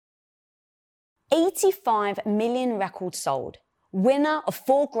85 million records sold, winner of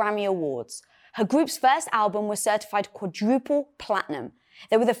 4 Grammy Awards. Her group's first album was certified quadruple platinum.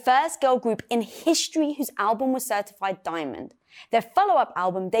 They were the first girl group in history whose album was certified diamond. Their follow-up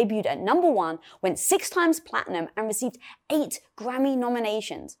album debuted at #1, went 6 times platinum, and received 8 Grammy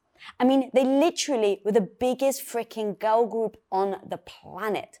nominations. I mean, they literally were the biggest freaking girl group on the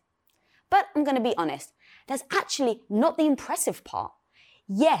planet. But I'm going to be honest, that's actually not the impressive part.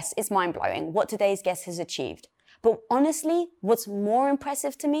 Yes, it's mind-blowing what today's guest has achieved. But honestly, what's more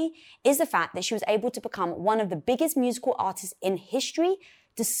impressive to me is the fact that she was able to become one of the biggest musical artists in history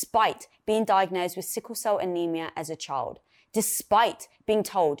despite being diagnosed with sickle cell anemia as a child, despite being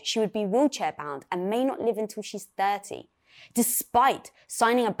told she would be wheelchair-bound and may not live until she's 30, despite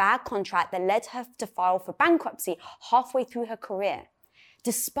signing a bad contract that led her to file for bankruptcy halfway through her career.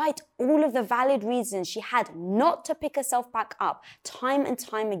 Despite all of the valid reasons she had not to pick herself back up time and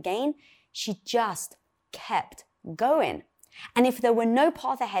time again, she just kept going. And if there were no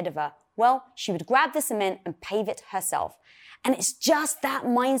path ahead of her, well, she would grab the cement and pave it herself. And it's just that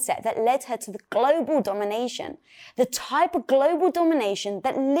mindset that led her to the global domination. The type of global domination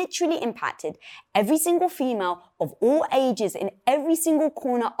that literally impacted every single female of all ages in every single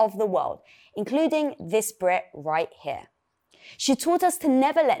corner of the world, including this Brit right here. She taught us to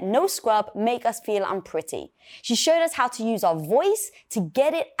never let no scrub make us feel unpretty. She showed us how to use our voice to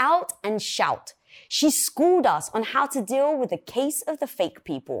get it out and shout. She schooled us on how to deal with the case of the fake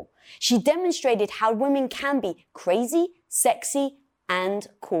people. She demonstrated how women can be crazy, sexy, and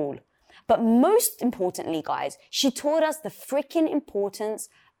cool. But most importantly, guys, she taught us the freaking importance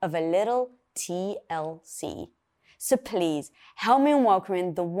of a little TLC. So please, help me in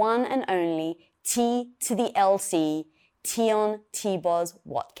welcoming the one and only T to the LC, Tion T-Boz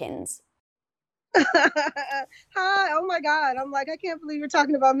Watkins. Hi, oh my God. I'm like, I can't believe you're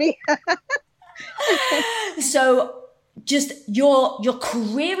talking about me. So just your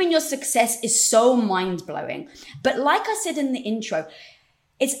career and your success is so mind-blowing. But like I said in the intro,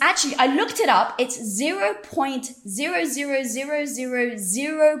 it's actually, I looked it up, it's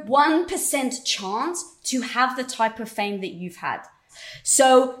 0.000001% chance to have the type of fame that you've had.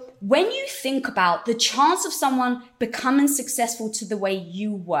 So when you think about the chance of someone becoming successful to the way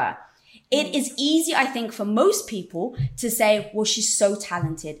you were, it is easy, I think, for most people to say, well, she's so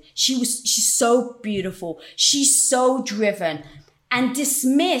talented. She's so beautiful. She's so driven, and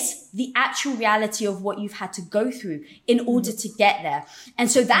dismiss the actual reality of what you've had to go through in order to get there.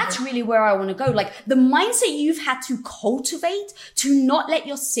 And so that's really where I want to go. Like the mindset you've had to cultivate to not let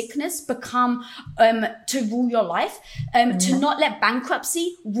your sickness become, to rule your life, to not let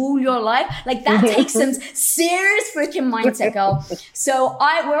bankruptcy rule your life. Like that takes some serious freaking mindset, girl. So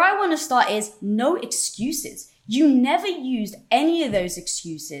where I want to start is no excuses. You never used any of those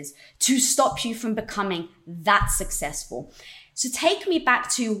excuses to stop you from becoming that successful. So take me back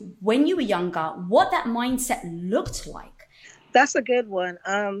to when you were younger, what that mindset looked like. That's a good one.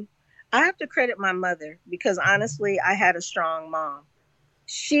 I have to credit my mother because honestly, I had a strong mom.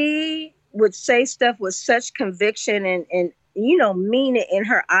 She would say stuff with such conviction and mean it in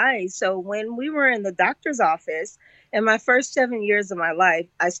her eyes. So when we were in the doctor's office, in my first 7 years of my life,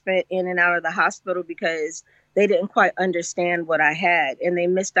 I spent in and out of the hospital because they didn't quite understand what I had and they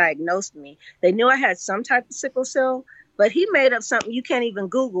misdiagnosed me. They knew I had some type of sickle cell, but he made up something you can't even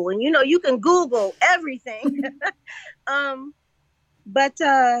Google. And, you can Google everything. But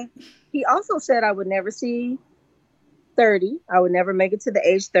he also said I would never see 30. I would never make it to the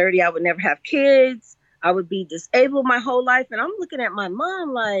age 30. I would never have kids. I would be disabled my whole life. And I'm looking at my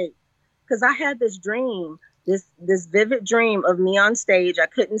mom like, because I had this dream, this vivid dream of me on stage. I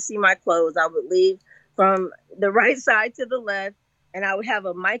couldn't see my clothes. I would leave from the right side to the left. And I would have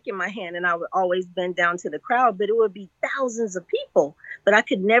a mic in my hand and I would always bend down to the crowd, but it would be thousands of people, but I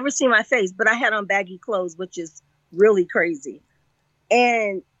could never see my face, but I had on baggy clothes, which is really crazy.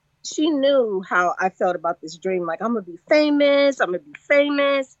 And she knew how I felt about this dream. Like, I'm going to be famous. I'm going to be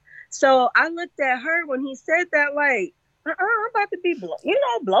famous. So I looked at her when he said that, like, I'm about to be, blowing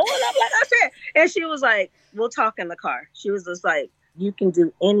up, like I said. And she was like, we'll talk in the car. She was just like, you can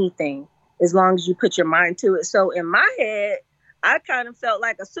do anything as long as you put your mind to it. So in my head, I kind of felt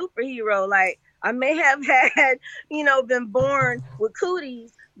like a superhero. Like I may have had, been born with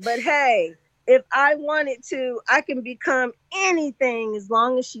cooties, but hey, if I wanted to, I can become anything as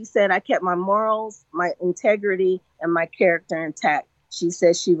long as she said I kept my morals, my integrity, and my character intact. She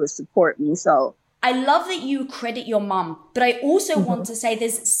said she would support me. So I love that you credit your mum, but I also want to say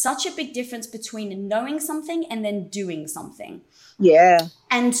there's such a big difference between knowing something and then doing something. Yeah.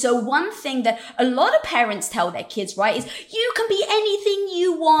 And so one thing that a lot of parents tell their kids, right, is you can be anything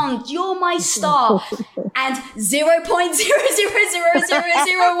you want. You're my star. And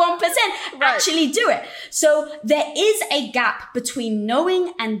 0.0000001% actually do it. So there is a gap between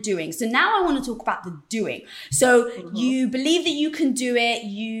knowing and doing. So now I want to talk about the doing. So you believe that you can do it.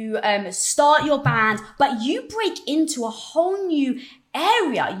 You start your band, but you break into a whole new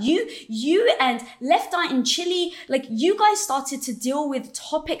area. You and Left Eye and Chili, like you guys started to deal with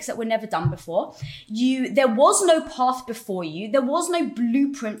topics that were never done before. There was no path before you. There was no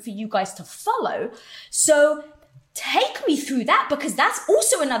blueprint for you guys to follow. So take me through that, because that's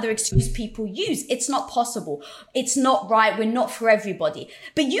also another excuse people use. It's not possible. It's not right. We're not for everybody.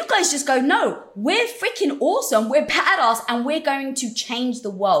 But you guys just go, no, we're freaking awesome. We're badass and we're going to change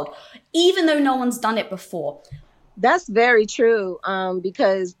the world, even though no one's done it before. That's very true,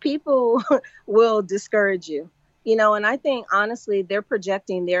 because people will discourage you, and I think, honestly, they're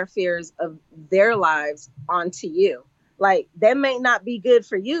projecting their fears of their lives onto you. Like, that may not be good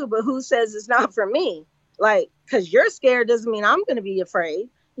for you, but who says it's not for me? Like, because you're scared doesn't mean I'm going to be afraid,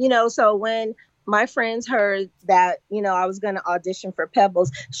 so when my friends heard that, I was going to audition for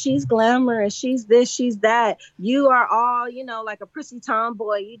Pebbles. She's glamorous. She's this, she's that. You are all, like a prissy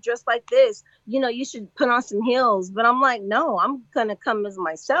tomboy. You dress like this. You should put on some heels. But I'm like, no, I'm going to come as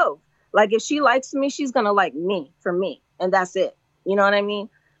myself. Like, if she likes me, she's going to like me for me. And that's it. You know what I mean?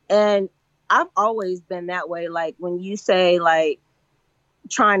 And I've always been that way. Like, when you say, like,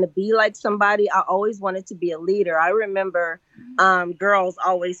 trying to be like somebody, I always wanted to be a leader. I remember girls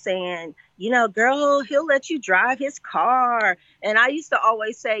always saying, girl, he'll let you drive his car. And I used to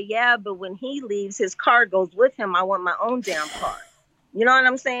always say, yeah, but when he leaves, his car goes with him. I want my own damn car. You know what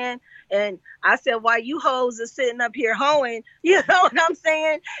I'm saying? And I said, why you hoes are sitting up here hoeing, you know what I'm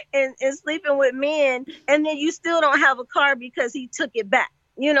saying? And sleeping with men. And then you still don't have a car because he took it back.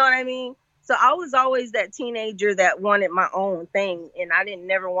 You know what I mean? So I was always that teenager that wanted my own thing. And I didn't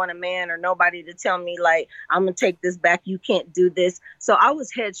never want a man or nobody to tell me, like, I'm going to take this back. You can't do this. So I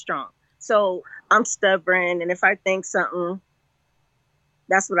was headstrong. So I'm stubborn. And if I think something,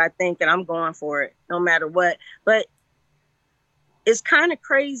 that's what I think. And I'm going for it no matter what. But it's kind of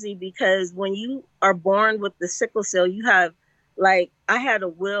crazy because when you are born with the sickle cell, you have, like, I had a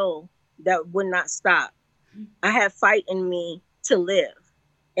will that would not stop. I had fight in me to live.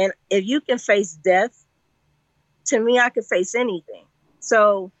 And if you can face death, to me, I could face anything.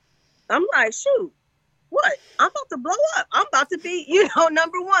 So I'm like, shoot, what? I'm about to blow up. I'm about to be,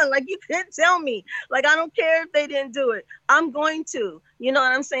 number one. Like, you can't tell me. Like, I don't care if they didn't do it. I'm going to. You know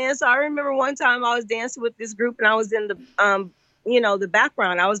what I'm saying? So I remember one time I was dancing with this group and I was in the, the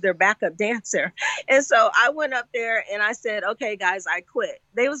background. I was their backup dancer. And so I went up there and I said, okay, guys, I quit.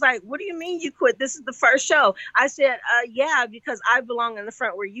 They was like, what do you mean you quit? This is the first show. I said, yeah, because I belong in the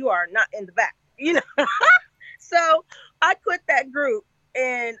front where you are, not in the back, So I quit that group.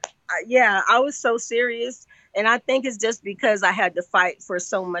 And I was so serious. And I think it's just because I had to fight for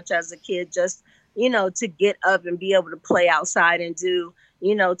so much as a kid, just, to get up and be able to play outside and do,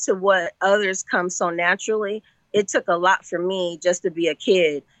 to what others come so naturally. It took a lot for me just to be a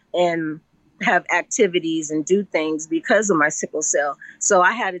kid and have activities and do things because of my sickle cell. So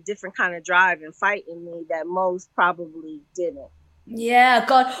I had a different kind of drive and fight in me that most probably didn't. Yeah,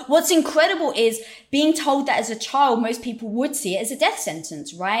 God. What's incredible is being told that as a child, most people would see it as a death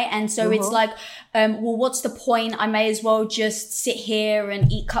sentence, right? And so it's like, well, what's the point? I may as well just sit here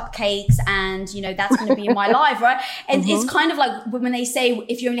and eat cupcakes and, that's going to be my life, right? And it's kind of like when they say,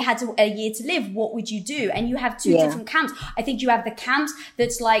 if you only had a year to live, what would you do? And you have two different camps. I think you have the camps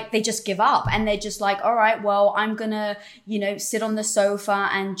that's like, they just give up and they're just like, all right, well, I'm going to, sit on the sofa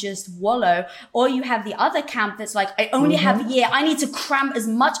and just wallow. Or you have the other camp that's like, I only have a year. I need to cram as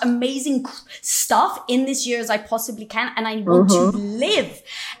much amazing stuff in this year as I possibly can. And I want to live.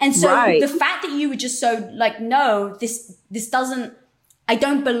 And so the fact that you were just so like, no, this doesn't, I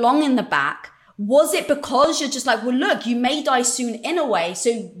don't belong in the back. Was it because you're just like, well, look, you may die soon in a way.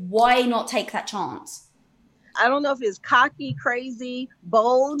 So why not take that chance? I don't know if it's cocky, crazy,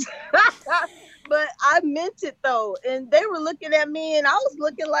 bold, but I meant it though. And they were looking at me and I was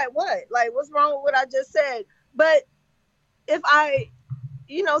looking like, what? Like, what's wrong with what I just said? But if I,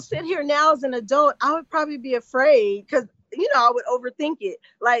 sit here now as an adult, I would probably be afraid because, I would overthink it.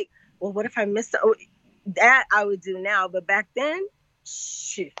 Like, well, what if I missed that I would do now. But back then,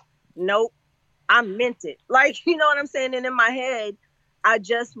 shit, nope, I meant it. Like, you know what I'm saying? And in my head, I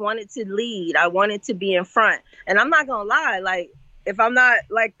just wanted to lead. I wanted to be in front. And I'm not going to lie. Like, if I'm not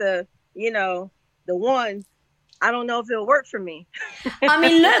like the one, I don't know if it'll work for me. I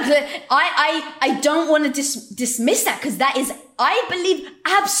mean, look, I don't want to dismiss that, because that is, I believe,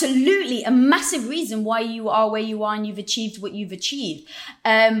 absolutely a massive reason why you are where you are and you've achieved what you've achieved.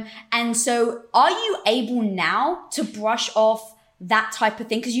 And so are you able now to brush off that type of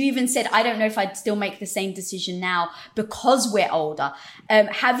thing? Because you even said, I don't know if I'd still make the same decision now because we're older.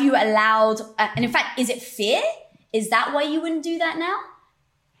 Have you allowed, and in fact, is it fear? Is that why you wouldn't do that now?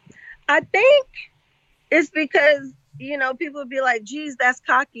 I think it's because, you know, people would be like, geez, that's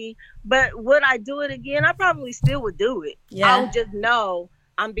cocky. But would I do it again? I probably still would do it. Yeah. I would just know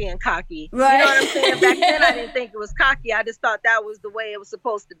I'm being cocky. Right. You know what I'm saying? Back then, I didn't think it was cocky. I just thought that was the way it was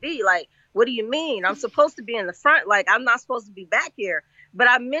supposed to be. Like, what do you mean? I'm supposed to be in the front. Like, I'm not supposed to be back here. But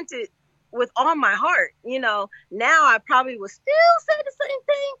I meant it with all my heart. You know, now I probably would still say the same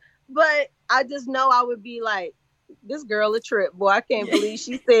thing. But I just know I would be like, this girl a trip, boy. I can't believe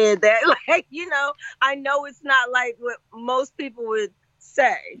she said that. Like, you know, I know it's not like what most people would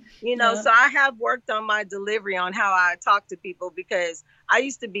say, you know. Yeah. So I have worked on my delivery on how I talk to people, because I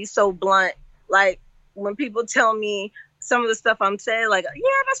used to be so blunt. Like, when people tell me some of the stuff I'm saying, like,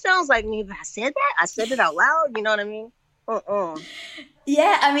 yeah, that sounds like me, but I said that. I said it out loud. You know what I mean?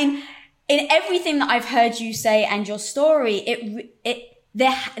 Yeah, I mean, in everything that I've heard you say and your story,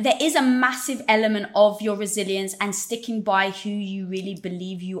 there is a massive element of your resilience and sticking by who you really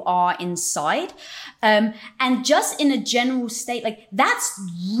believe you are inside. And just in a general state, like, that's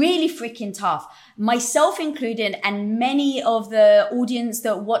really freaking tough. Myself included, and many of the audience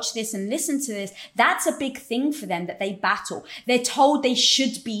that watch this and listen to this, that's a big thing for them that they battle. They're told they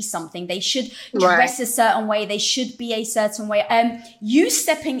should be something. They should dress a certain way. They should be a certain way. You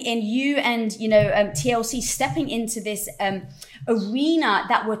stepping in, you and, you know, TLC stepping into this, arena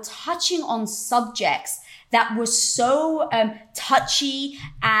that were touching on subjects that were so touchy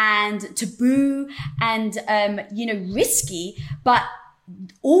and taboo and you know, risky, but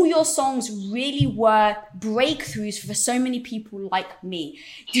all your songs really were breakthroughs for so many people like me.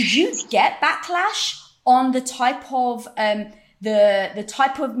 Did you get backlash on the type of the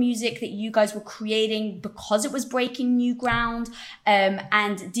type of music that you guys were creating because it was breaking new ground?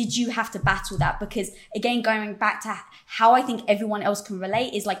 And did you have to battle that? Because again, going back to how I think everyone else can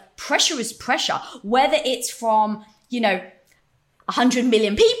relate is, like, pressure is pressure, whether it's from, you know, 100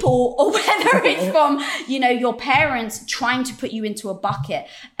 million people, or whether it's from, you know, your parents trying to put you into a bucket.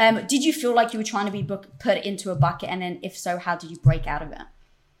 Did you feel like you were trying to be put into a bucket? And then if so, how did you break out of it?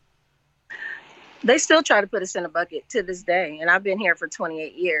 They still try to put us in a bucket to this day. And I've been here for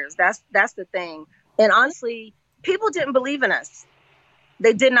 28 years. That's the thing. And honestly, people didn't believe in us.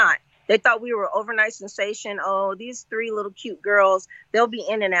 They did not. They thought we were an overnight sensation. Oh, these 3 little cute girls, they'll be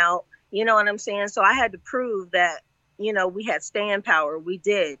in and out. You know what I'm saying? So I had to prove that, you know, we had staying power. We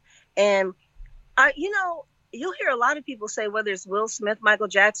did. And you know, you'll hear a lot of people say, whether it's Will Smith, Michael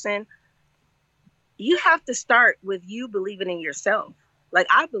Jackson, you have to start with you believing in yourself. Like,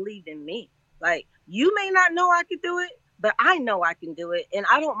 I believed in me. Like, you may not know I could do it, but I know I can do it. And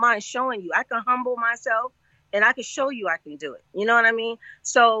I don't mind showing you. I can humble myself and I can show you I can do it. You know what I mean?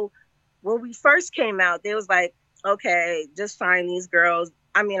 So when we first came out, they was like, okay, just sign these girls.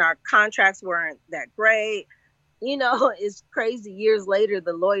 I mean, our contracts weren't that great. You know, it's crazy. Years later,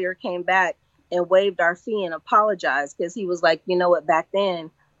 the lawyer came back and waived our fee and apologized, because he was like, you know what, back then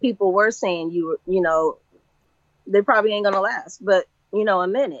people were saying you know, they probably ain't going to last, but, you know, a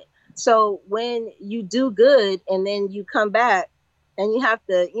minute. So when you do good and then you come back and you have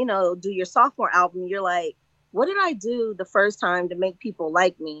to, you know, do your sophomore album, you're like, what did I do the first time to make people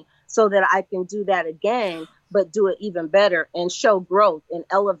like me so that I can do that again, but do it even better and show growth and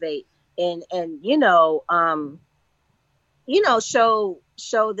elevate and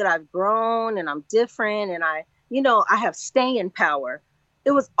show that I've grown and I'm different and I have staying power.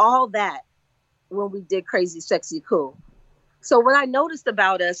 It was all that when we did Crazy Sexy Cool. So what I noticed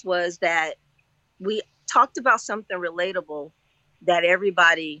about us was that we talked about something relatable that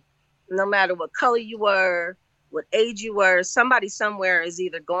everybody, no matter what color you were, what age you were, somebody somewhere is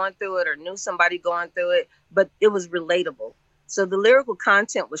either going through it or knew somebody going through it, but it was relatable. So the lyrical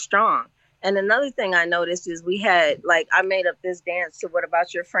content was strong. And another thing I noticed is we had, like, I made up this dance to What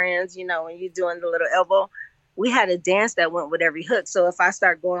About Your Friends, you know, when you're doing the little elbow, we had a dance that went with every hook. So if I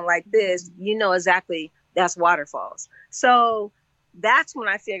start going like this, you know exactly that's Waterfalls. So that's when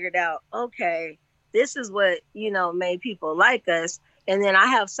I figured out, okay, this is what, you know, made people like us. And then I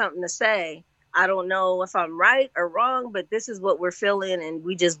have something to say. I don't know if I'm right or wrong, but this is what we're feeling. And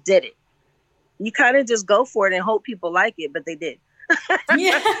we just did it. You kind of just go for it and hope people like it, but they did.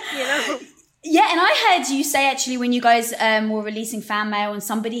 Yeah. You know? Yeah, and I heard you say actually when you guys were releasing fan mail and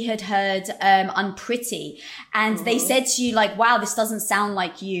somebody had heard Unpretty and they said to you like, wow, this doesn't sound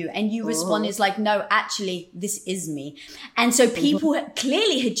like you. And you responded like, no, actually, this is me. And so people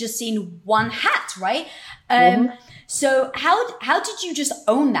clearly had just seen one hat, right? So how did you just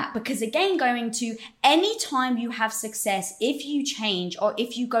own that? Because again, going to any time you have success, if you change or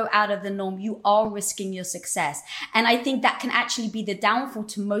if you go out of the norm, you are risking your success. And I think that can actually be the downfall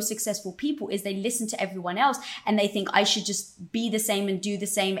to most successful people is they listen to everyone else and they think I should just be the same and do the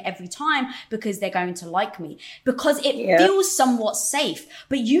same every time because they're going to like me, because it feels somewhat safe.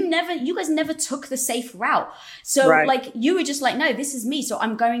 But you guys never took the safe route. So like you were just like, no, this is me. So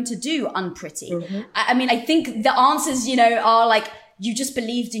I'm going to do Unpretty. I mean, I think the answers, you know, are like, you just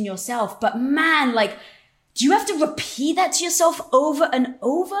believed in yourself. But man, like, do you have to repeat that to yourself over and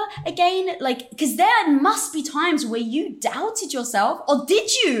over again? Like, because there must be times where you doubted yourself, or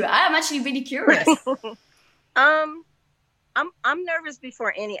did you? I'm actually really curious. I'm nervous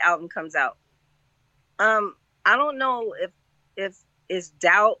before any album comes out. I don't know if it's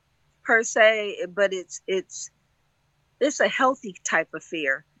doubt per se, but it's a healthy type of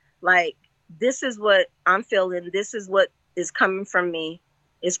fear. Like, this is what I'm feeling. This is what is coming from me.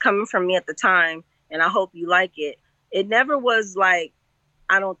 It's coming from me at the time. And I hope you like it. It never was like,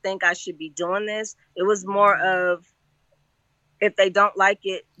 I don't think I should be doing this. It was more of, if they don't like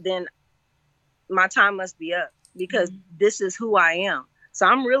it, then my time must be up, because this is who I am. So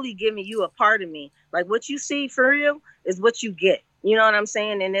I'm really giving you a part of me. Like, what you see for real is what you get. You know what I'm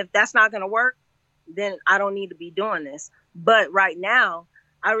saying? And if that's not going to work, then I don't need to be doing this. But right now,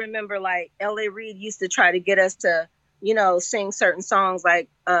 I remember like L.A. Reid used to try to get us to, you know, sing certain songs. Like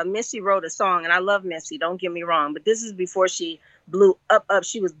Missy wrote a song, and I love Missy, don't get me wrong, but this is before she blew up.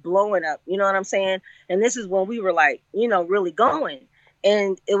 She was blowing up, you know what I'm saying? And this is when we were like, you know, really going.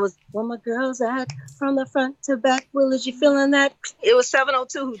 And it was, "Where my girls at, from the front to back, Will, is you feeling that?" It was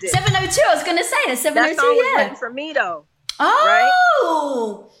 702 who did 702, I was going to say that. 702, that song was written for me though.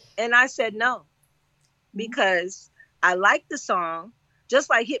 Oh! Right? And I said no, because I liked the song, just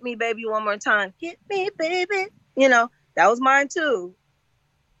like Hit Me Baby One More Time. Hit me, baby. You know, that was mine too.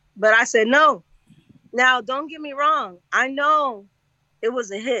 But I said no. Now, don't get me wrong. I know it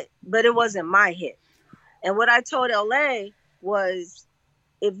was a hit, but it wasn't my hit. And what I told LA was,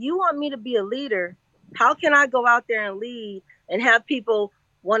 if you want me to be a leader, how can I go out there and lead and have people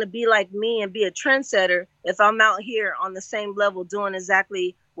want to be like me and be a trendsetter if I'm out here on the same level doing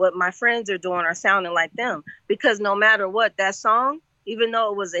exactly what my friends are doing or sounding like them? Because no matter what, that song, even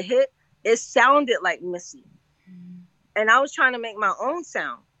though it was a hit, it sounded like Missy. And I was trying to make my own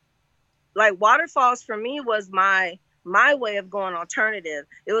sound. Like, Waterfalls for me was my way of going alternative.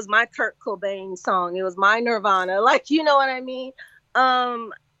 It was my Kurt Cobain song. It was my Nirvana. Like, you know what I mean?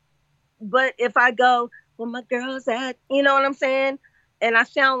 But if I go, "Where my girls at," you know what I'm saying? And I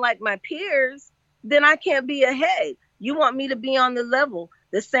sound like my peers, then I can't be ahead. You want me to be on the level,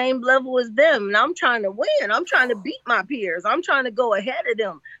 the same level as them. And I'm trying to win. I'm trying to beat my peers. I'm trying to go ahead of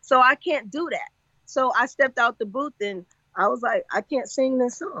them. So I can't do that. So I stepped out the booth and I was like, I can't sing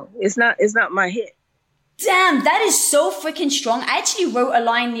this song. It's not my hit. Damn, that is so freaking strong. I actually wrote a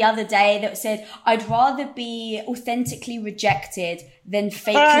line the other day that said, I'd rather be authentically rejected than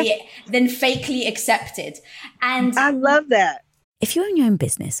fakely accepted. And I love that. If you own your own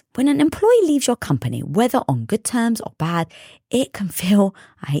business, when an employee leaves your company, whether on good terms or bad, it can feel,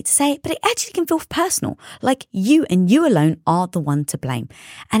 I hate to say it, but it actually can feel personal, like you and you alone are the one to blame.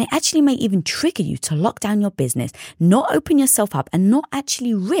 And it actually may even trigger you to lock down your business, not open yourself up and not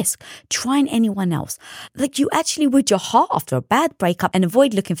actually risk trying anyone else. Like you actually would your heart after a bad breakup and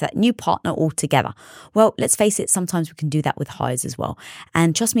avoid looking for that new partner altogether. Well, let's face it, sometimes we can do that with hires as well.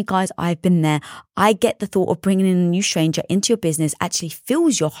 And trust me, guys, I've been there. I get the thought of bringing in a new stranger into your business actually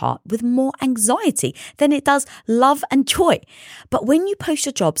fills your heart with more anxiety than it does love and joy. But when you post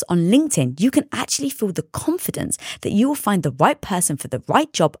your jobs on LinkedIn, you can actually feel the confidence that you will find the right person for the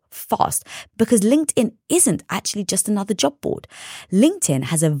right job fast, because LinkedIn isn't actually just another job board. LinkedIn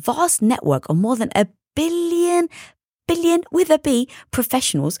has a vast network of more than a billion with a B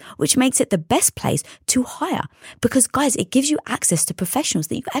professionals, which makes it the best place to hire. Because guys, it gives you access to professionals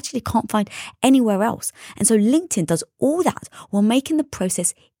that you actually can't find anywhere else. And so LinkedIn does all that while making the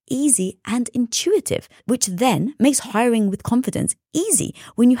process easy and intuitive, which then makes hiring with confidence easy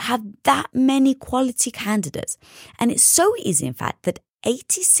when you have that many quality candidates. And it's so easy, in fact, that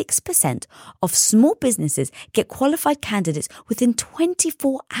 86% of small businesses get qualified candidates within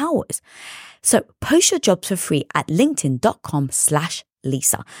 24 hours. So post your jobs for free at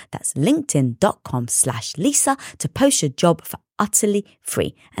linkedin.com/Lisa. That's linkedin.com/Lisa to post your job for utterly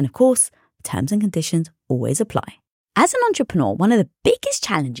free. And of course, Terms and conditions always apply. As an entrepreneur, one of the biggest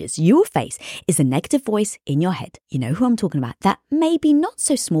challenges you will face is the negative voice in your head. You know who I'm talking about, that maybe not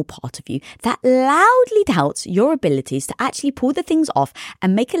so small part of you that loudly doubts your abilities to actually pull the things off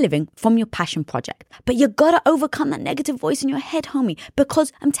and make a living from your passion project. But you gotta overcome that negative voice in your head, homie,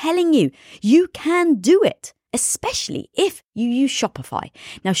 because I'm telling you, you can do it. Especially if you use Shopify.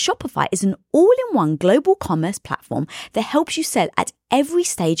 Now, Shopify is an all-in-one global commerce platform that helps you sell at every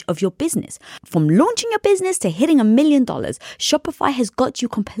stage of your business. From launching your business to hitting $1 million, Shopify has got you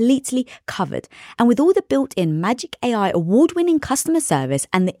completely covered. And with all the built-in Magic AI award-winning customer service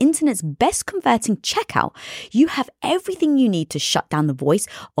and the internet's best converting checkout, you have everything you need to shut down the voice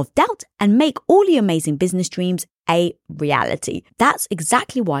of doubt and make all your amazing business dreams a reality. That's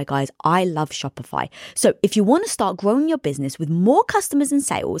exactly why, guys, I love Shopify. So if you want to start growing your business with more customers and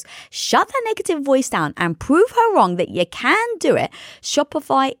sales, shut that negative voice down and prove her wrong that you can do it,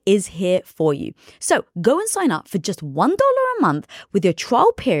 Shopify is here for you. So go and sign up for just $1 a month with your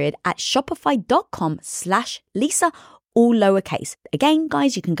trial period at shopify.com/Lisa, all lowercase. Again,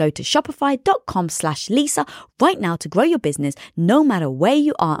 guys, you can go to shopify.com/Lisa right now to grow your business no matter where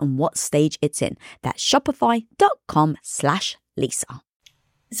you are and what stage it's in. That's shopify.com/Lisa.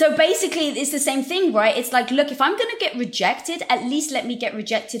 So basically, it's the same thing, right? It's like, look, if I'm going to get rejected, at least let me get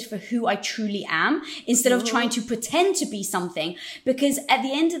rejected for who I truly am instead of trying to pretend to be something. Because at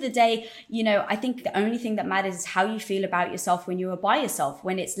the end of the day, you know, I think the only thing that matters is how you feel about yourself when you are by yourself.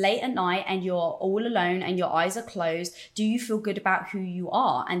 When it's late at night and you're all alone and your eyes are closed, do you feel good about who you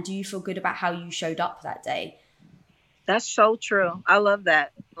are? And do you feel good about how you showed up that day? That's so true. I love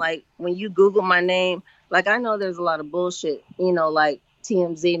that. Like when you Google my name, like I know there's a lot of bullshit, you know, like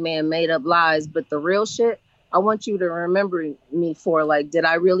TMZ man made up lies, but the real shit, I want you to remember me for, like, did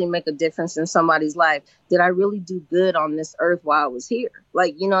I really make a difference in somebody's life? Did I really do good on this earth while I was here?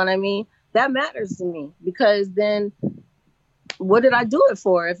 Like, you know what I mean? That matters to me, because then what did I do it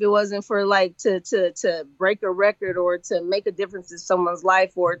for? If it wasn't for like to break a record or to make a difference in someone's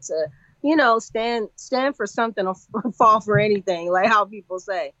life or to, you know, stand for something or fall for anything, like how people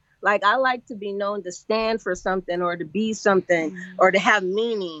say. Like, I like to be known to stand for something or to be something or to have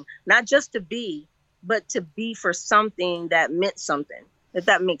meaning, not just to be, but to be for something that meant something, if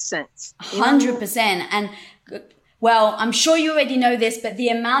that makes sense. 100%. And well, I'm sure you already know this, but the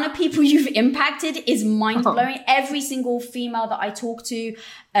amount of people you've impacted is mind blowing. Every single female that I talk to,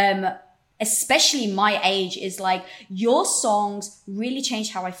 especially my age, is like, your songs really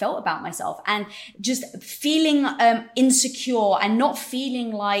changed how I felt about myself, and just feeling insecure and not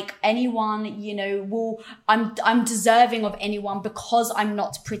feeling like anyone, you know, I'm deserving of anyone because I'm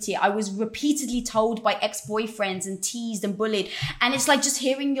not pretty. I was repeatedly told by ex-boyfriends and teased and bullied. And it's like, just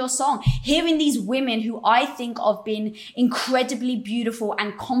hearing your song, hearing these women who I think of being incredibly beautiful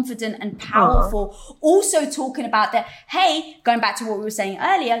and confident and powerful, also talking about that, hey, going back to what we were saying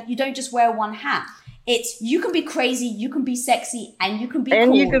earlier, you don't just wear one hat. It's, you can be crazy, you can be sexy, and you can be cool.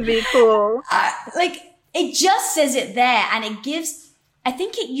 And you can be cool. Like, it just says it there, and it gives, I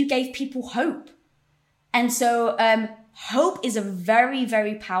think you gave people hope. And so hope is a very,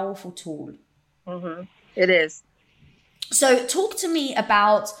 very powerful tool. Mm-hmm. It is. So talk to me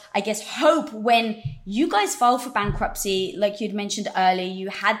about, I guess, hope when you guys filed for bankruptcy. Like you'd mentioned earlier, you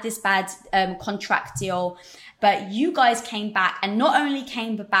had this bad contract deal, but you guys came back, and not only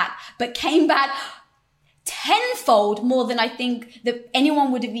came back, but came back tenfold more than I think that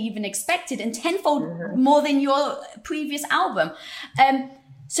anyone would have even expected, and tenfold more than your previous album.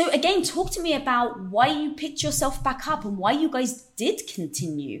 So again, talk to me about why you picked yourself back up and why you guys did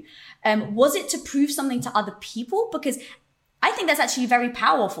continue. Was it to prove something to other people? Because I think that's actually very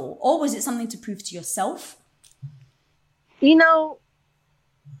powerful. Or was it something to prove to yourself? You know,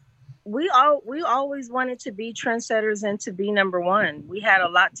 we always wanted to be trendsetters and to be number one. We had a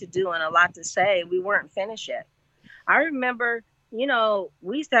lot to do and a lot to say. We weren't finished yet. I remember, you know,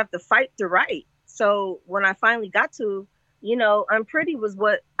 we used to have to fight to write. So when I finally got to, you know, Unpretty was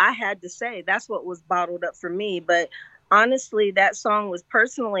what I had to say. That's what was bottled up for me. But honestly, that song was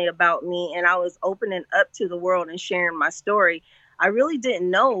personally about me, and I was opening up to the world and sharing my story. I really didn't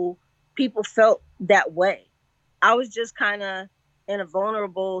know people felt that way. I was just kind of in a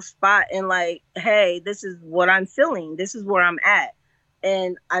vulnerable spot and like, hey, this is what I'm feeling. This is where I'm at.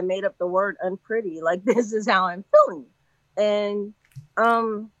 And I made up the word unpretty. Like, this is how I'm feeling. And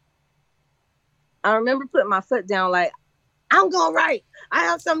I remember putting my foot down, like, I'm going to write. I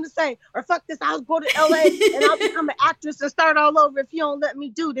have something to say. Or fuck this, I'll go to LA and I'll become an actress and start all over if you don't let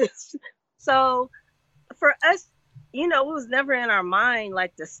me do this. So for us, you know, it was never in our mind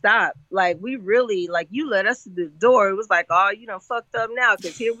like to stop. Like we really, like you let us through the door. It was like, oh, you done fucked up now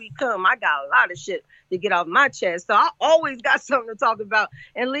because here we come. I got a lot of shit to get off my chest. So I always got something to talk about.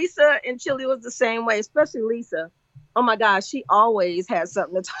 And Lisa and Chili was the same way, especially Lisa. Oh my gosh, she always had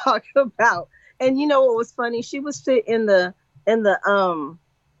something to talk about. And you know what was funny? She would sit in the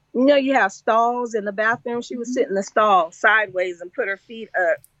you know, you have stalls in the bathroom. She would sit in the stall sideways and put her feet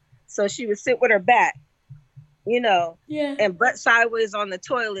up. So she would sit with her back, you know, and butt sideways on the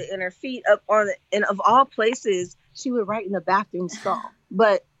toilet and her feet up on it. And of all places, she would write in the bathroom stall.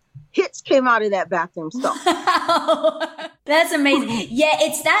 But hits came out of that bathroom stall. That's amazing. Yeah,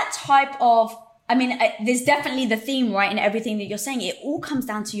 it's that type of, I mean, there's definitely the theme, right, in everything that you're saying. It all comes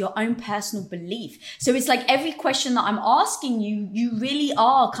down to your own personal belief. So it's like every question that I'm asking you, you really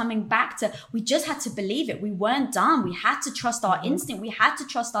are coming back to, we just had to believe it. We weren't done. We had to trust our instinct. We had to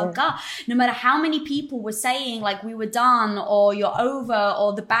trust our gut. No matter how many people were saying like we were done or you're over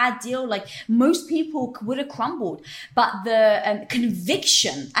or the bad deal, like most people would have crumbled. But the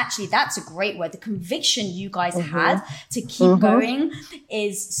conviction, actually, that's a great word. The conviction you guys had to keep going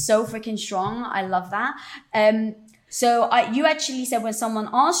is so freaking strong. I love that. So you actually said when someone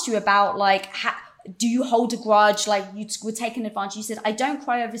asked you about like, do you hold a grudge? Like you were taking advantage. You said, I don't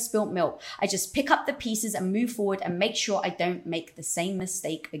cry over spilt milk. I just pick up the pieces and move forward and make sure I don't make the same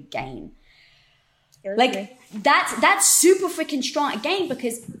mistake again. Okay. Like that's super freaking strong again,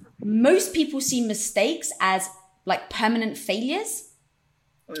 because most people see mistakes as like permanent failures.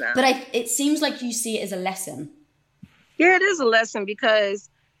 No. But it seems like you see it as a lesson. Yeah, it is a lesson because,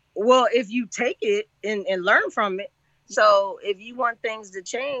 well, if you take it and learn from it, so if you want things to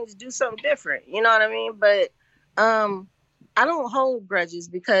change, do something different. You know what I mean? But I don't hold grudges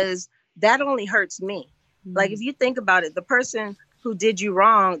because that only hurts me. Like, if you think about it, the person who did you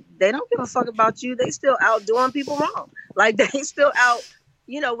wrong, they don't give a fuck about you. They still out doing people wrong. Like, they still out,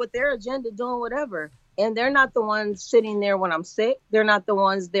 you know, with their agenda doing whatever. And they're not the ones sitting there when I'm sick. They're not the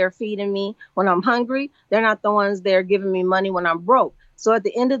ones there feeding me when I'm hungry. They're not the ones there giving me money when I'm broke. So at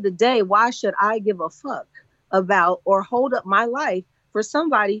the end of the day, why should I give a fuck about or hold up my life for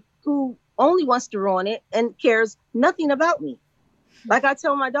somebody who only wants to ruin it and cares nothing about me? Like I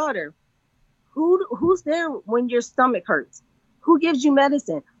tell my daughter, who's there when your stomach hurts? Who gives you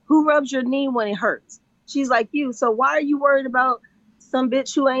medicine? Who rubs your knee when it hurts? She's like, you. So why are you worried about some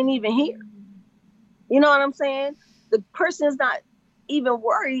bitch who ain't even here? You know what I'm saying? The person is not even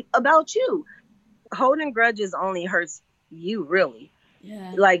worried about you. Holding grudges only hurts you, really.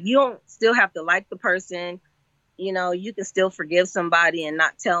 Yeah. Like, you don't still have to like the person. You know, you can still forgive somebody and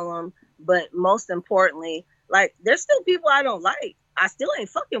not tell them. But most importantly, like, there's still people I don't like. I still ain't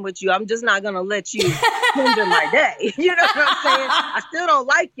fucking with you. I'm just not going to let you hinder my day. You know what I'm saying? I still don't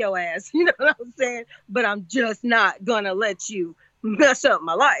like your ass. You know what I'm saying? But I'm just not going to let you mess up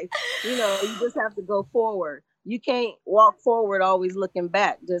my life. You know, you just have to go forward. You can't walk forward always looking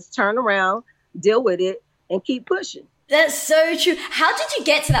back. Just turn around, deal with it, and keep pushing. That's so true. How did you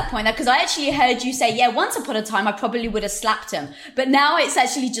get to that point? Because I actually heard you say, yeah, once upon a time, I probably would have slapped him, but now it's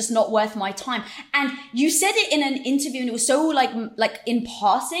actually just not worth my time. And you said it in an interview and it was so like in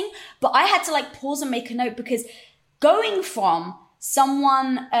passing, but I had to like pause and make a note, because going from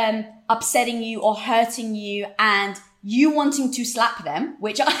someone upsetting you or hurting you and you wanting to slap them,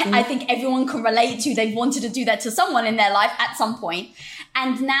 which I think everyone can relate to. They've wanted to do that to someone in their life at some point.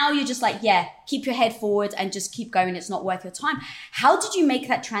 And now you're just like, yeah, keep your head forward and just keep going. It's not worth your time. How did you make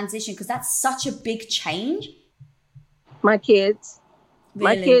that transition? Because that's such a big change. My kids.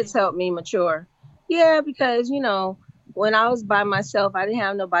 Really? My kids helped me mature. Yeah, because, you know, when I was by myself, I didn't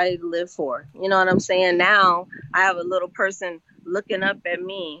have nobody to live for. You know what I'm saying? Now I have a little person looking up at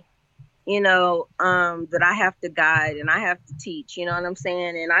me, you know, that I have to guide and I have to teach, you know what I'm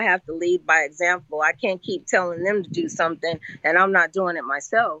saying? And I have to lead by example. I can't keep telling them to do something and I'm not doing it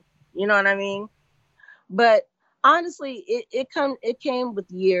myself. You know what I mean? But honestly, it came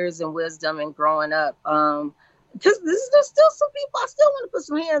with years and wisdom and growing up. Because there's still some people I still want to put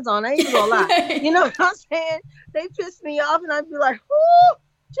some hands on. I ain't even gonna lie. You know what I'm saying? They piss me off and I'd be like, oh,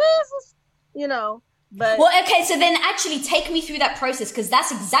 Jesus, you know. But well, okay, so then actually take me through that process, because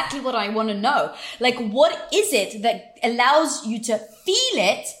that's exactly what I want to know. Like, what is it that allows you to feel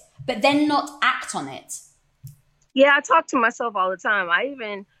it, but then not act on it? Yeah, I talk to myself all the time. I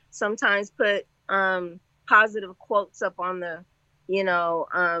even sometimes put positive quotes up on the, you know,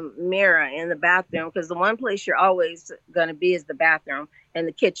 mirror in the bathroom, because the one place you're always going to be is the bathroom and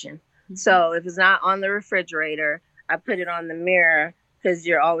the kitchen. Mm-hmm. So if it's not on the refrigerator, I put it on the mirror, because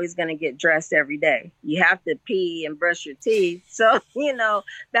you're always going to get dressed every day. You have to pee and brush your teeth. So, you know,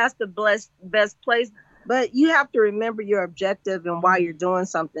 that's the best place. But you have to remember your objective and why you're doing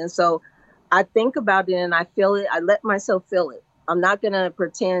something. So I think about it and I feel it. I let myself feel it. I'm not going to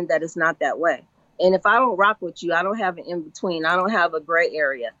pretend that it's not that way. And if I don't rock with you, I don't have an in between. I don't have a gray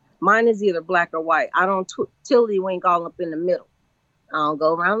area. Mine is either black or white. I don't tiddlywink all up in the middle. I don't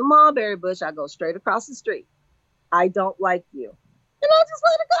go around the mulberry bush. I go straight across the street. I don't like you. And I just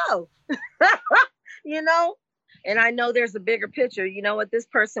let it go. You know? And I know there's a bigger picture. You know what? This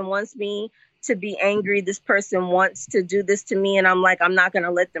person wants me to be angry. This person wants to do this to me. And I'm like, I'm not going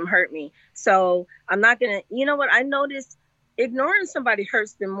to let them hurt me. So I'm not going to, you know what? I noticed ignoring somebody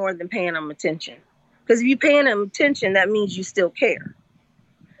hurts them more than paying them attention. Because if you're paying them attention, that means you still care.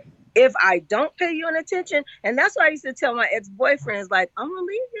 If I don't pay you an attention, and that's why I used to tell my ex-boyfriends, like, I'm going to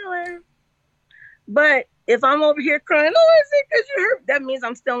leave you there. But if I'm over here crying, oh, is it because you hurt? That means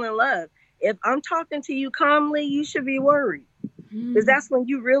I'm still in love. If I'm talking to you calmly, you should be worried. Because that's when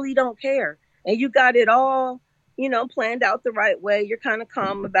you really don't care. And you got it all, you know, planned out the right way. You're kind of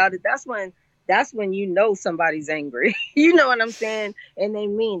calm about it. That's when you know somebody's angry. You know what I'm saying? And they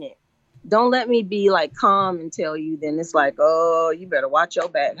mean it. Don't let me be like calm and tell you, then it's like, oh, you better watch your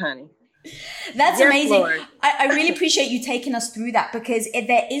back, honey. That's yes, amazing. Lord. I really appreciate you taking us through that, because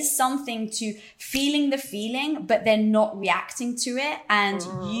there is something to feeling the feeling, but then not reacting to it and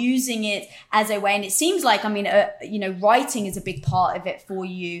using it as a way. And it seems like, I mean, you know, writing is a big part of it for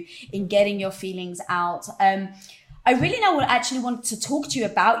you in getting your feelings out. I really now actually want to talk to you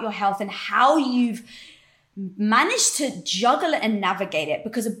about your health and how you've managed to juggle it and navigate it,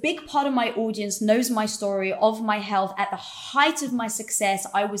 because a big part of my audience knows my story of my health. At the height of my success,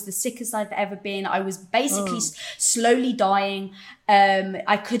 I was the sickest I've ever been. I was basically slowly dying.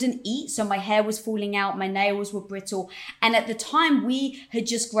 I couldn't eat, so my hair was falling out, my nails were brittle. And at the time, we had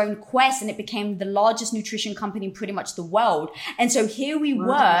just grown Quest, and it became the largest nutrition company in pretty much the world. And so here we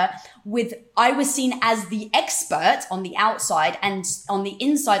were I was seen as the expert on the outside, and on the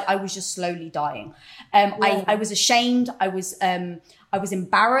inside, I was just slowly dying. I was ashamed. I was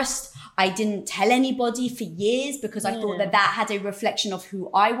embarrassed. I didn't tell anybody for years because I thought that had a reflection of who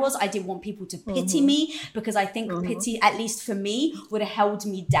I was. I didn't want people to pity me, because I think pity, at least for me, would have held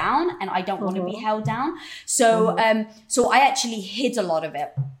me down, and I don't want to be held down. So, so I actually hid a lot of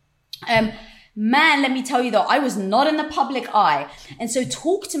it. Man, let me tell you though, I was not in the public eye. And so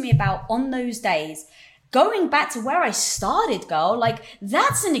talk to me about, on those days, going back to where I started, girl, like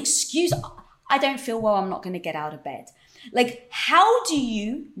that's an excuse. I don't feel well, I'm not going to get out of bed. Like, how did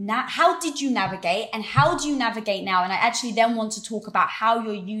you navigate, and how do you navigate now? And I actually then want to talk about how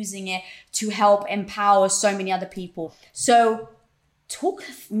you're using it to help empower so many other people. So talk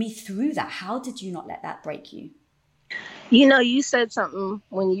me through that. How did you not let that break you? You know, you said something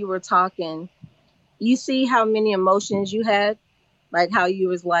when you were talking. You see how many emotions you had, like how you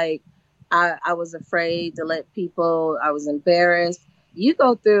was like, I was afraid to let people, I was embarrassed. You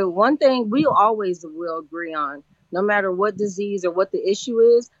go through one thing we always will agree on, no matter what disease or what the issue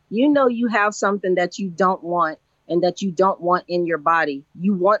is, you know, you have something that you don't want and that you don't want in your body.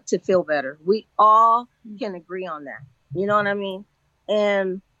 You want to feel better. We all can agree on that. You know what I mean?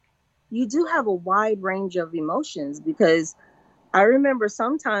 And you do have a wide range of emotions, because I remember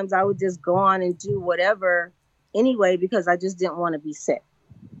sometimes I would just go on and do whatever anyway, because I just didn't want to be sick.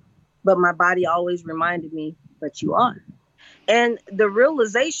 But my body always reminded me, but you are. And the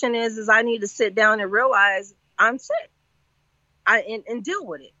realization is I need to sit down and realize I'm sick and deal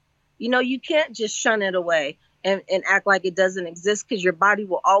with it. You know, you can't just shun it away and act like it doesn't exist, because your body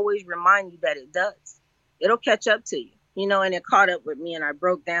will always remind you that it does. It'll catch up to you, you know, and it caught up with me, and I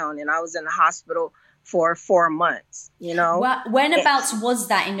broke down, and I was in the hospital for 4 months, you know. Well, whenabouts was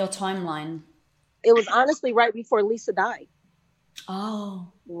that in your timeline? It was honestly right before Lisa died.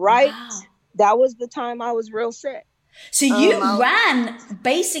 Oh, right. Wow. That was the time I was real sick. So you ran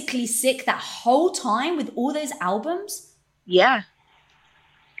basically sick that whole time with all those albums? Yeah.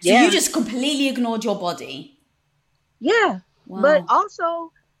 So you just completely ignored your body? Yeah. Wow. But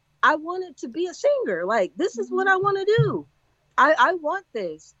also, I wanted to be a singer. Like, this is what I want to do. I want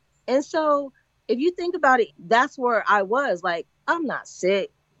this. And so if you think about it, that's where I was. Like, I'm not sick.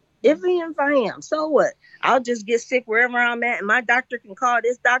 If I am, so what? I'll just get sick wherever I'm at, and my doctor can call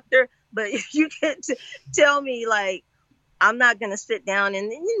this doctor. But if you can't tell me, like, I'm not going to sit down.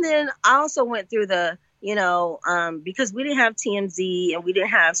 And then I also went through the, you know, because we didn't have TMZ and we didn't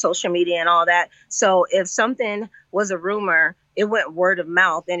have social media and all that. So if something was a rumor, it went word of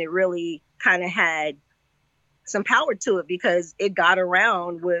mouth, and it really kind of had some power to it, because it got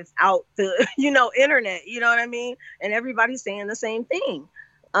around without the, you know, internet, you know what I mean? And everybody's saying the same thing.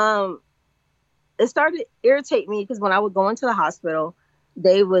 It started to irritate me, because when I would go into the hospital,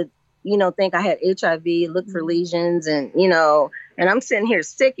 they would think I had HIV, look for lesions, and, and I'm sitting here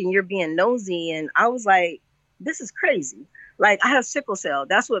sick and you're being nosy. And I was like, this is crazy. Like, I have sickle cell.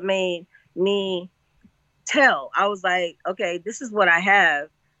 That's what made me tell. I was like, okay, this is what I have.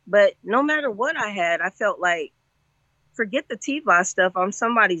 But no matter what I had, I felt like, forget the T-Boss stuff. I'm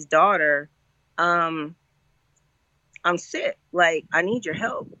somebody's daughter. I'm sick. Like, I need your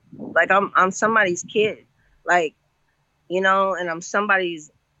help. Like, I'm somebody's kid. Like, and I'm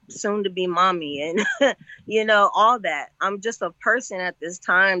somebody's soon to be mommy and, all that. I'm just a person at this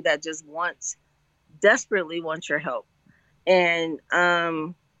time that just desperately wants your help. And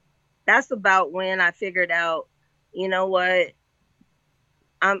that's about when I figured out, you know what,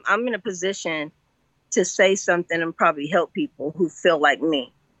 I'm in a position to say something and probably help people who feel like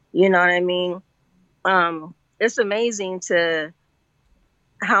me. You know what I mean? It's amazing to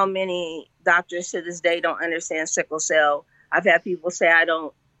how many doctors to this day don't understand sickle cell. I've had people say, I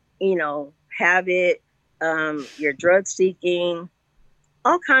don't, have it. You're drug seeking,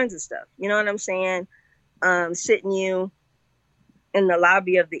 all kinds of stuff. You know what I'm saying? Sitting you in the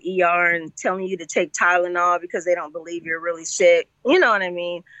lobby of the ER and telling you to take Tylenol because they don't believe you're really sick. You know what I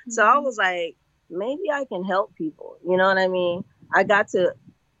mean? Mm-hmm. So I was like, maybe I can help people. You know what I mean? I got to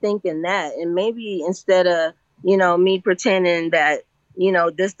thinking that, and maybe instead of, me pretending that,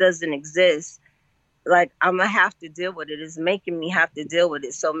 this doesn't exist, like, I'm gonna have to deal with it. It's making me have to deal with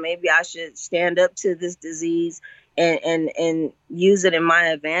it. So maybe I should stand up to this disease and use it in my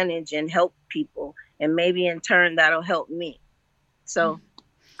advantage and help people. And maybe in turn that'll help me. So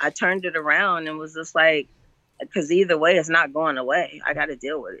I turned it around and was just like, because either way, it's not going away. I got to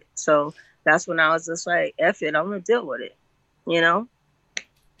deal with it. So that's when I was just like, F it, I'm going to deal with it,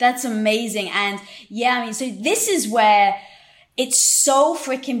 That's amazing. And yeah, so this is where it's so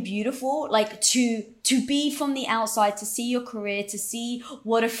freaking beautiful, like to be from the outside, to see your career, to see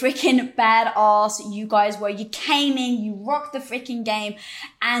what a freaking badass you guys were. You came in, you rocked the freaking game,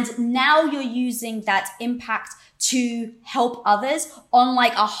 and now you're using that impact to help others on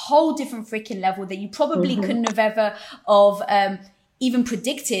like a whole different freaking level that you probably couldn't have ever even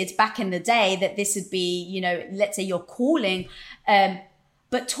predicted back in the day that this would be, let's say your calling.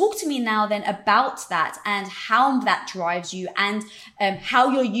 But talk to me now then about that and how that drives you, and how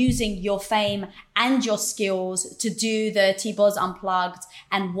you're using your fame and your skills to do the T-Boz Unplugged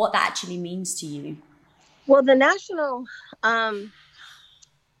and what that actually means to you. Well, the National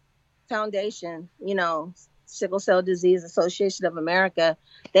Foundation, Sickle Cell Disease Association of America,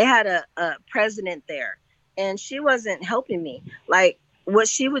 they had a president there, and she wasn't helping me. Like, what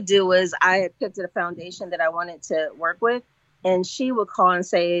she would do is, I had picked a foundation that I wanted to work with, and she would call and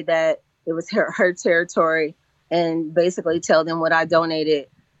say that it was her territory, and basically tell them what I donated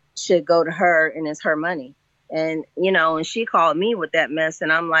should go to her and it's her money. And, and she called me with that mess,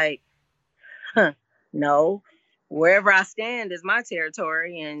 and I'm like, no, wherever I stand is my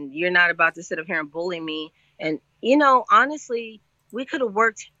territory, and you're not about to sit up here and bully me. And, honestly, we could have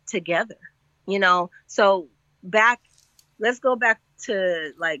worked together, So let's go back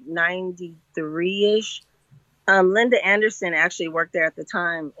to like 93-ish. Linda Anderson actually worked there at the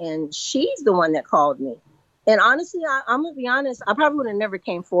time, and she's the one that called me. And honestly, I'm going to be honest, I probably would have never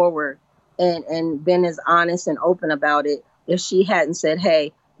came forward and been as honest and open about it if she hadn't said,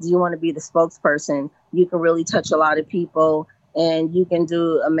 hey, do you want to be the spokesperson? You can really touch a lot of people and you can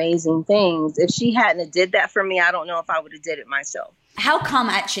do amazing things. If she hadn't did that for me, I don't know if I would have did it myself. How come,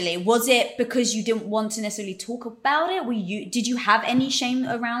 actually? Was it because you didn't want to necessarily talk about it? Did you have any shame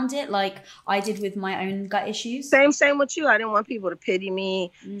around it, like I did with my own gut issues? Same with you. I didn't want people to pity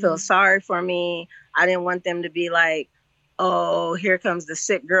me, feel sorry for me. I didn't want them to be like, oh, here comes the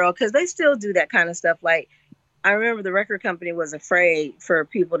sick girl, because they still do that kind of stuff. Like, I remember the record company was afraid for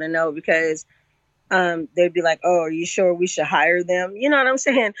people to know, because they'd be like, oh, are you sure we should hire them? You know what I'm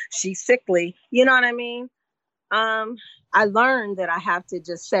saying? She's sickly. You know what I mean? I learned that I have to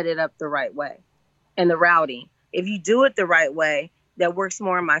just set it up the right way, and the routing. If you do it the right way, that works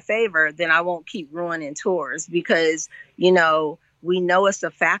more in my favor, then I won't keep ruining tours, because, we know it's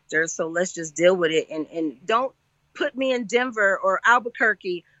a factor. So let's just deal with it. And don't put me in Denver or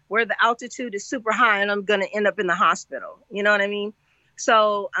Albuquerque where the altitude is super high and I'm going to end up in the hospital. You know what I mean?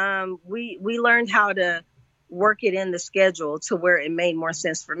 So we learned how to work it in the schedule to where it made more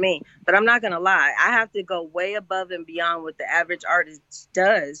sense for me. But I'm not going to lie. I have to go way above and beyond what the average artist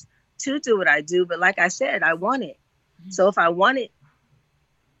does to do what I do. But like I said, I want it. So if I want it,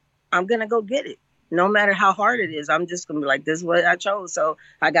 I'm going to go get it. No matter how hard it is, I'm just going to be like, this is what I chose. So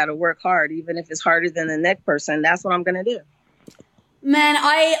I got to work hard, even if it's harder than the next person. That's what I'm going to do. Man,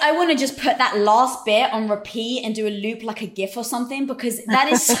 I want to just put that last bit on repeat and do a loop like a GIF or something, because that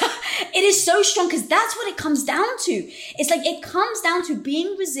is, it is so strong, because that's what it comes down to. It's like, it comes down to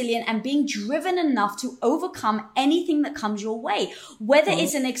being resilient and being driven enough to overcome anything that comes your way, whether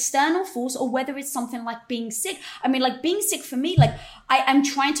it's an external force or whether it's something like being sick. I mean, like being sick for me, like I'm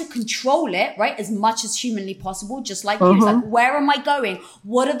trying to control it, right? As much as humanly possible, just like you. It's like, where am I going?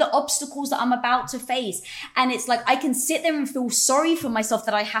 What are the obstacles that I'm about to face? And it's like, I can sit there and feel sorry for myself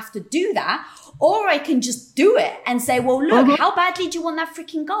that I have to do that, or I can just do it and say, well, look, how badly do you want that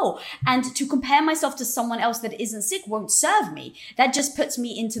freaking goal? And to compare myself to someone else that isn't sick won't serve me. That just puts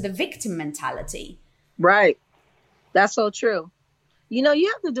me into the victim mentality. Right. That's so true. You know,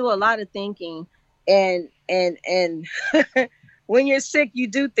 you have to do a lot of thinking, and when you're sick, you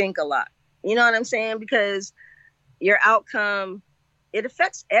do think a lot. You know what I'm saying? Because your outcome, it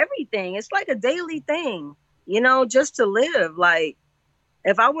affects everything. It's like a daily thing, you know, just to live. Like,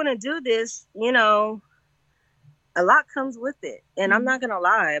 if I want to do this, you know, a lot comes with it. And I'm not going to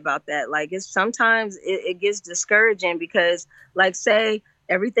lie about that. Like, it's sometimes it gets discouraging because, like, say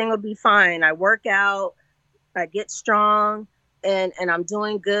everything will be fine. I work out, I get strong, and I'm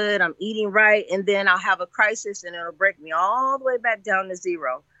doing good. I'm eating right. And then I'll have a crisis and it'll break me all the way back down to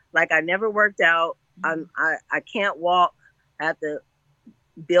zero. Like, I never worked out. I can't walk. I have to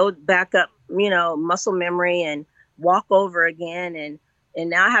build back up, you know, muscle memory and walk over again. And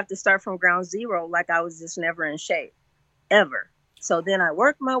now I have to start from ground zero, like I was just never in shape, ever. So then I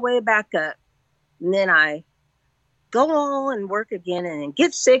work my way back up, and then I go on and work again and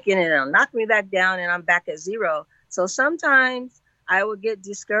get sick, and it'll knock me back down, and I'm back at zero. So sometimes I would get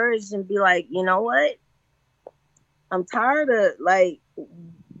discouraged and be like, you know what? I'm tired of like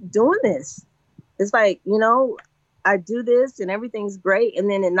doing this. It's like, you know, I do this and everything's great,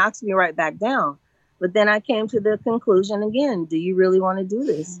 and then it knocks me right back down. But then I came to the conclusion again, do you really want to do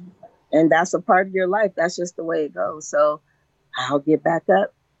this? And that's a part of your life. That's just the way it goes. So I'll get back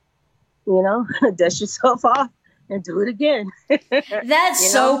up, you know, dust yourself off and do it again.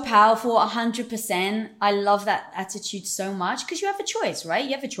 That's so powerful, 100%. I love that attitude so much, because you have a choice, right?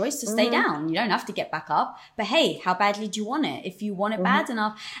 You have a choice to stay down. You don't have to get back up. But hey, how badly do you want it? If you want it bad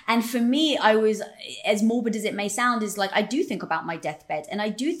enough. And for me, I was, as morbid as it may sound, is like, I do think about my deathbed, and I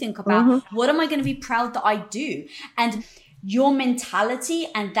do think about what am I going to be proud that I do? And your mentality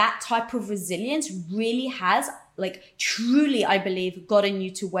and that type of resilience really has, like, truly, I believe, gotten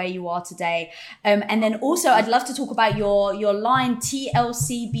you to where you are today. And then also, I'd love to talk about your line,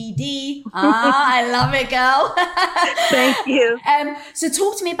 TLCBD. I love it, girl. Thank you. So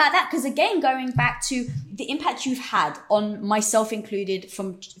talk to me about that, because again, going back to the impact you've had on myself included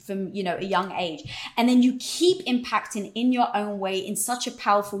from you know, a young age, and then you keep impacting in your own way in such a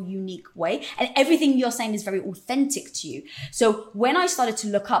powerful, unique way, and everything you're saying is very authentic to you. So when I started to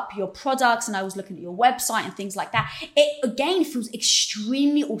look up your products and I was looking at your website and things like that, it again feels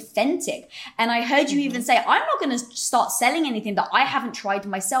extremely authentic. And I heard you even say, I'm not going to start selling anything that I haven't tried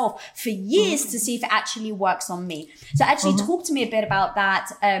myself for years to see if it actually works on me. So actually talk to me a bit about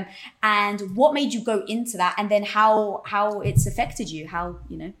that, and what made you go into that, and then how it's affected you, how,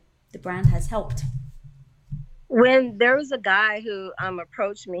 you know, the brand has helped. When there was a guy who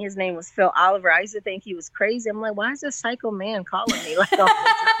approached me, his name was Phil Oliver. I used to think he was crazy. I'm like, why is this psycho man calling me? Like, all the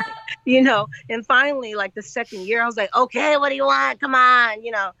time? You know, and finally, like the second year, I was like, okay, what do you want? Come on,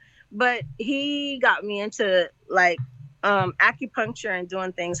 you know. But he got me into like acupuncture and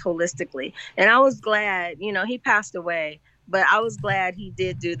doing things holistically. And I was glad, you know, he passed away, but I was glad he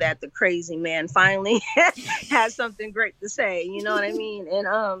did do that. The crazy man finally had something great to say, you know what I mean? And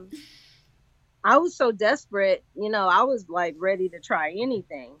I was so desperate, you know, I was like ready to try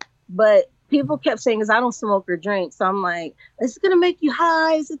anything, but people kept saying, because I don't smoke or drink. So I'm like, is it going to make you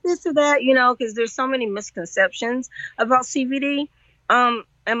high? Is it this or that? You know, because there's so many misconceptions about CBD.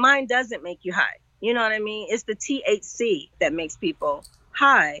 And mine doesn't make you high. You know what I mean? It's the THC that makes people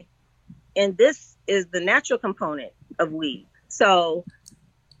high. And this is the natural component of weed. So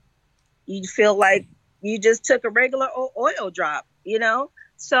you feel like you just took a regular oil drop, you know?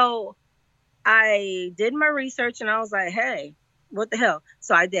 So I did my research and I was like, hey, what the hell?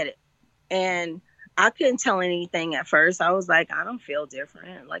 So I did it. And I couldn't tell anything at first. I was like, I don't feel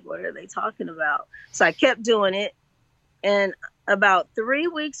different. Like, what are they talking about? So I kept doing it. And about 3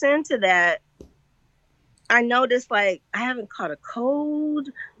 weeks into that, I noticed like I haven't caught a cold.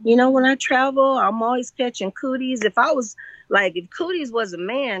 You know, when I travel, I'm always catching cooties. If I was like, if cooties was a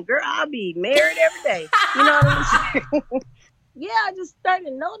man, girl, I'd be married every day. You know what I'm saying? Yeah, I just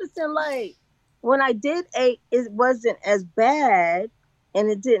started noticing like when I did ache, it wasn't as bad and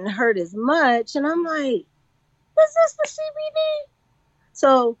it didn't hurt as much. And I'm like, is this the CBD?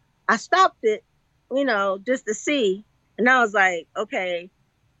 So I stopped it, just to see. And I was like, okay,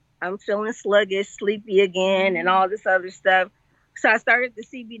 I'm feeling sluggish, sleepy again, and all this other stuff. So I started the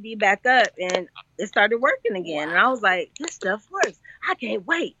CBD back up, and it started working again. And I was like, this stuff works. I can't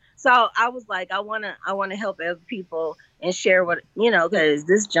wait. So I was like, I wanna help other people and share what, because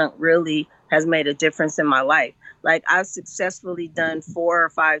this junk really has made a difference in my life. Like, I've successfully done 4 or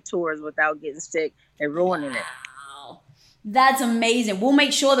 5 tours without getting sick and ruining it. That's amazing. We'll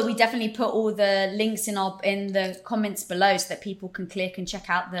make sure that we definitely put all the links in the comments below so that people can click and check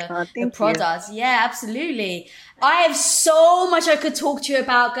out the products. Yeah, absolutely. I have so much I could talk to you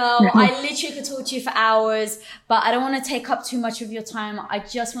about, girl. I literally could talk to you for hours, but I don't want to take up too much of your time. I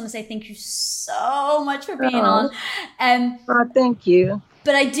just want to say thank you so much for being on. Thank you.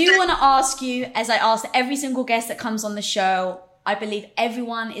 But I do want to ask you, as I ask every single guest that comes on the show, I believe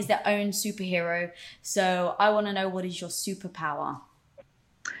everyone is their own superhero. So I want to know, what is your superpower?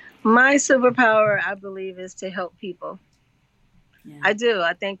 My superpower, I believe, is to help people. Yeah. I do.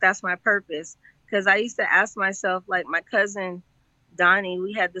 I think that's my purpose. Because I used to ask myself, like my cousin, Donnie,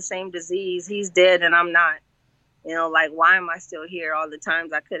 we had the same disease. He's dead and I'm not. Like, why am I still here? All the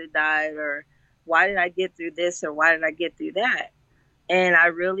times I could have died, or why did I get through this, or why did I get through that? And I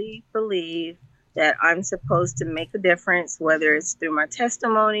really believe that I'm supposed to make a difference, whether it's through my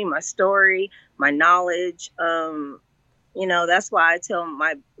testimony, my story, my knowledge. That's why I tell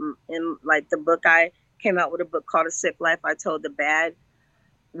in the book, I came out with a book called A Sick Life. I told the bad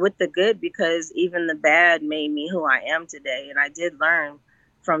with the good, because even the bad made me who I am today. And I did learn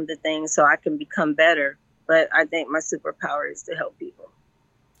from the things so I can become better. But I think my superpower is to help people.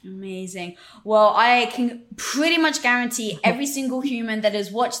 Amazing. Well, I can pretty much guarantee every single human that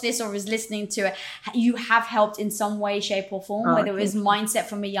has watched this or is listening to it, you have helped in some way, shape or form, whether it was mindset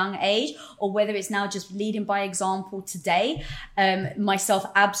from a young age or whether it's now just leading by example today, myself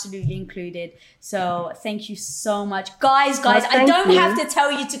absolutely included. So thank you so much. Guys, I don't have to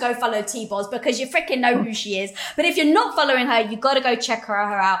tell you to go follow T-Boz because you freaking know who she is. But if you're not following her, you got to go check her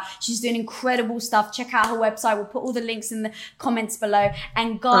out. She's doing incredible stuff. Check out her website. We'll put all the links in the comments below.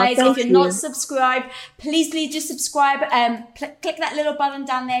 And guys, if you're not subscribed, please just subscribe. Click that little button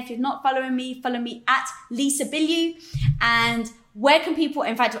down there. If you're not following me, follow me at Lisa Bilyeu. And where can people,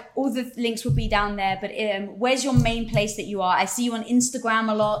 in fact, all the links will be down there, but where's your main place that you are? I see you on Instagram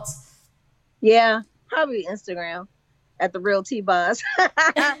a lot. Yeah, probably Instagram at The Real T-Boz.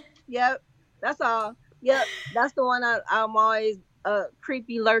 Yep, that's all. Yep, that's the one I'm always a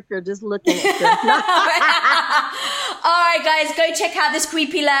creepy lurker just looking at stuff. All right, guys, go check out this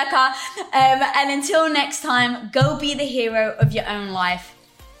creepy lurker. And until next time, go be the hero of your own life.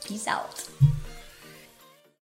 Peace out.